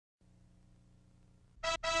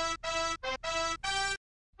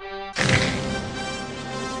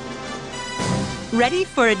Ready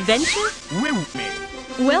for adventure? With me.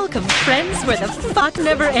 Welcome, friends, where the fuck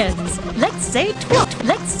never ends. Let's say twat.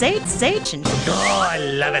 Let's say sage and Oh, I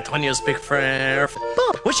love it when you speak French.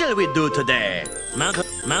 What shall we do today? Mount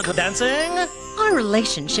dancing? Our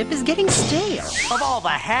relationship is getting stale. Of all the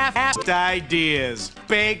half-assed ideas,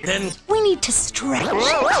 bacon. We need to stretch.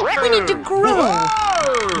 We need to grow.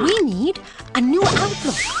 We need a new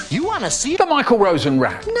outlook. You want to see the Michael Rosen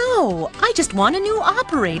rap? No, I just want a new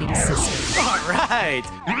operating system. All right.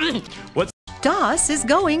 What's DOS is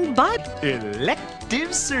going by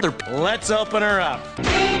elective surgery? Let's open her up.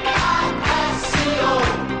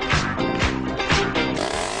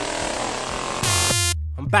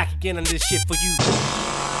 I'm back again on this shit for you.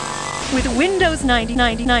 With Windows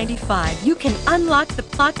 95, you can unlock the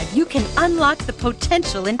plot. You can unlock the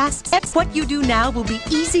potential in fast steps. What you do now will be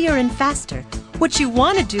easier and faster. What you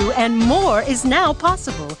want to do and more is now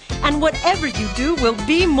possible. And whatever you do will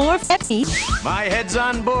be more sexy. My head's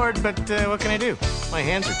on board, but what can I do? My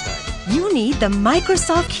hands are tied. You need the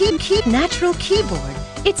Microsoft Keep Natural Keyboard.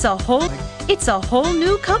 It's a whole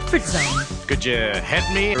new comfort zone. Could you head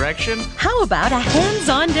me direction? How about a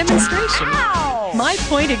hands-on demonstration? Ow! My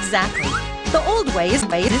point exactly. The old way is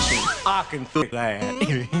by edition. I can do that.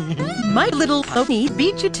 My little pony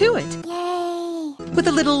beat you to it. Yay! With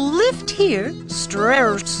a little lift here,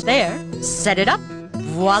 stairs there, set it up,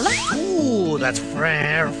 voila. Ooh, that's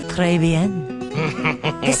fair. Très bien.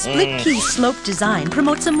 The split key slope design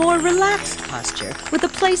promotes a more relaxed posture with a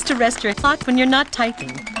place to rest your clock when you're not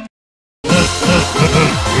typing.